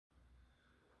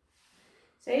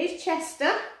So here's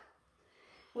Chester.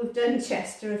 We've done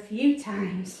Chester a few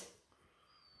times.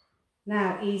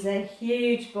 Now he's a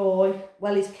huge boy.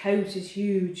 Well, his coat is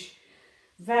huge.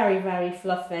 Very, very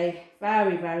fluffy,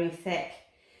 very, very thick.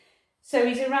 So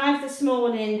he's arrived this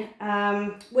morning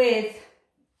with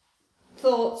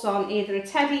thoughts on either a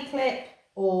teddy clip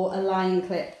or a lion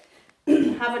clip.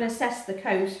 Having assessed the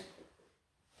coat,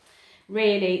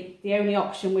 really the only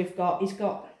option we've got, he's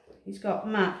got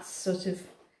mats sort of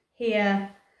here,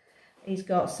 he's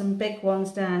got some big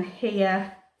ones down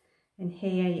here and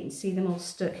here. You can see them all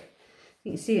stuck.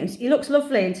 You can see him. He looks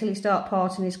lovely until you start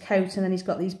parting his coat, and then he's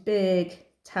got these big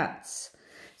tats.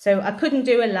 So I couldn't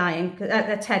do a lion,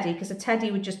 a teddy, because a teddy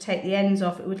would just take the ends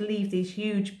off. It would leave these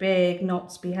huge big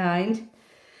knots behind.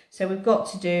 So we've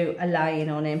got to do a lion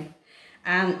on him.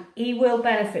 And he will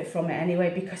benefit from it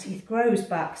anyway, because he grows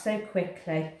back so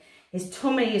quickly. His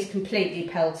tummy is completely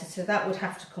pelted, so that would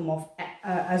have to come off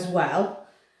as well.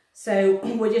 So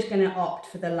we're just going to opt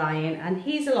for the lion, and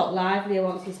he's a lot livelier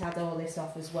once he's had all this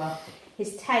off as well.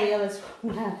 His tail as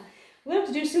well. We'll have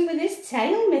to do something with his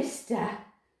tail, mister,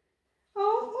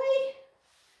 aren't we?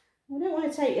 We don't want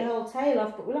to take your whole tail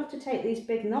off, but we'll have to take these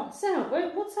big knots out.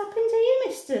 What's happened to you,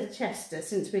 Mr. Chester,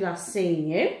 since we last seen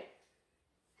you?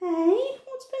 Hey,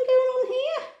 what's been going on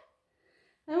here?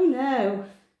 Oh no.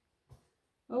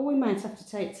 Oh, we might have to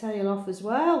take tail off as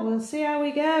well. We'll see how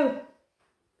we go.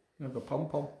 You have a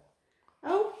pom-pom.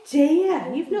 Oh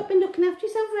dear, you've not been looking after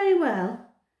yourself very well.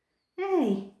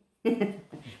 Hey.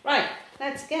 Right,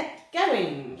 let's get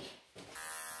going.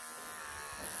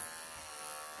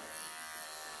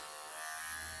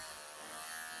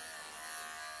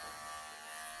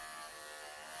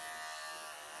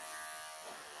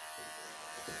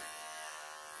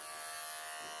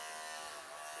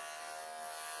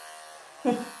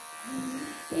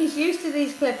 He's used to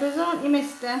these clippers, aren't you,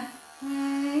 mister?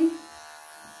 Hey,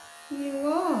 you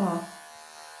are.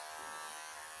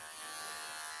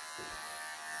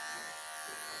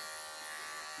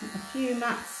 A few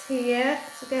mats here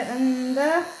to get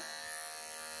under.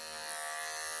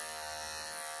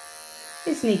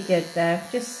 Isn't he good though?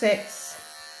 Just sits.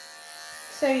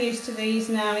 So used to these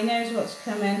now, he knows what's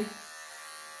coming.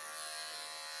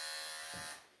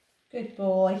 Good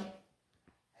boy.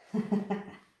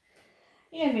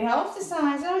 You're going to be half the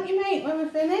size, aren't you, mate, when we're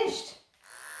finished?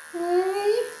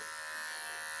 Hey?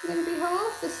 You're going to be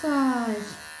half the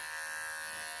size.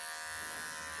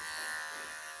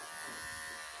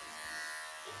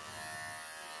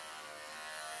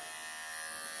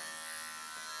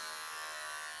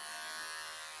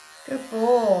 Good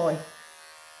boy.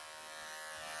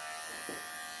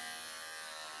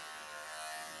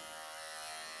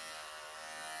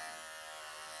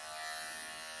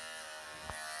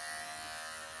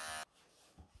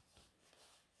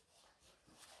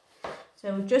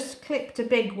 So we've just clipped a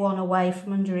big one away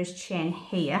from under his chin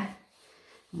here,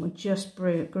 and we're just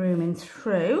grooming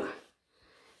through,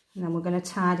 and then we're going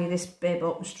to tidy this bib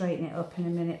up and straighten it up in a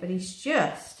minute, but he's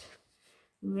just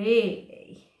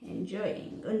really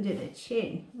enjoying under the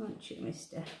chin, aren't you,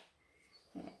 mister?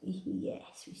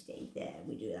 Yes, we stayed there,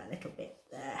 we do that little bit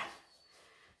there.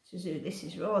 So this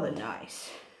is rather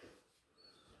nice.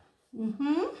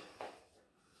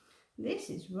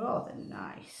 This is rather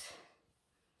nice.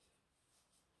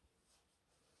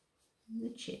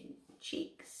 The chin,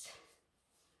 cheeks,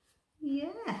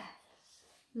 yes,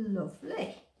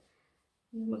 lovely.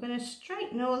 And we're going to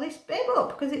straighten all this bib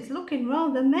up because it's looking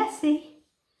rather messy.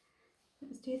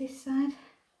 Let's do this side.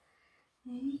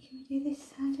 Hey, can we do this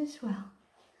side as well?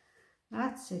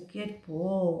 That's a good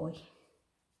boy.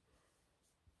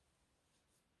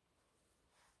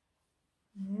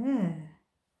 Yeah.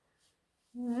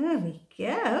 There we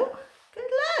go.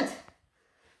 Good lad.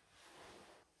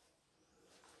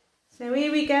 So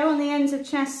here we go on the ends of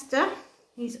Chester.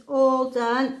 He's all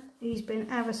done. He's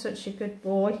been ever such a good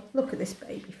boy. Look at this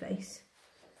baby face.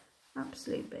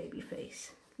 Absolute baby face.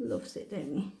 Loves it,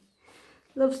 don't he?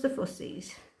 Loves the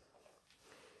fussies.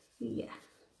 Yeah.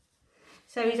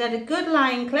 So he's had a good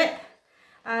lion clip.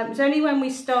 It was only when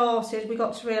we started we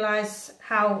got to realise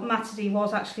how matted he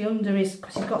was actually under his,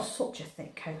 because he's got such a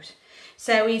thick coat.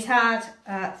 So he's had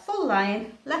full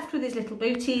lion, left with his little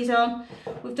booties on.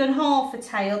 We've done half a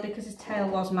tail because his tail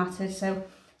was matted, so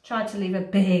tried to leave a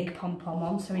big pom-pom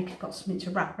on so he got something to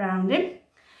wrap round him.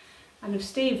 And if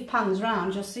Steve pans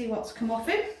round, you'll see what's come off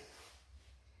him.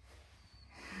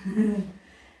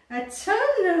 A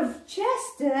ton of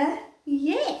Chester,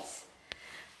 yes.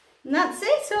 And that's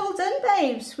it, all done,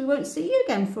 babes. We won't see you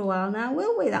again for a while now,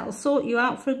 will we? That'll sort you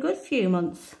out for a good few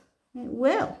months. It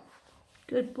will.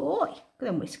 Good boy. Look at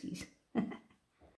them whiskies.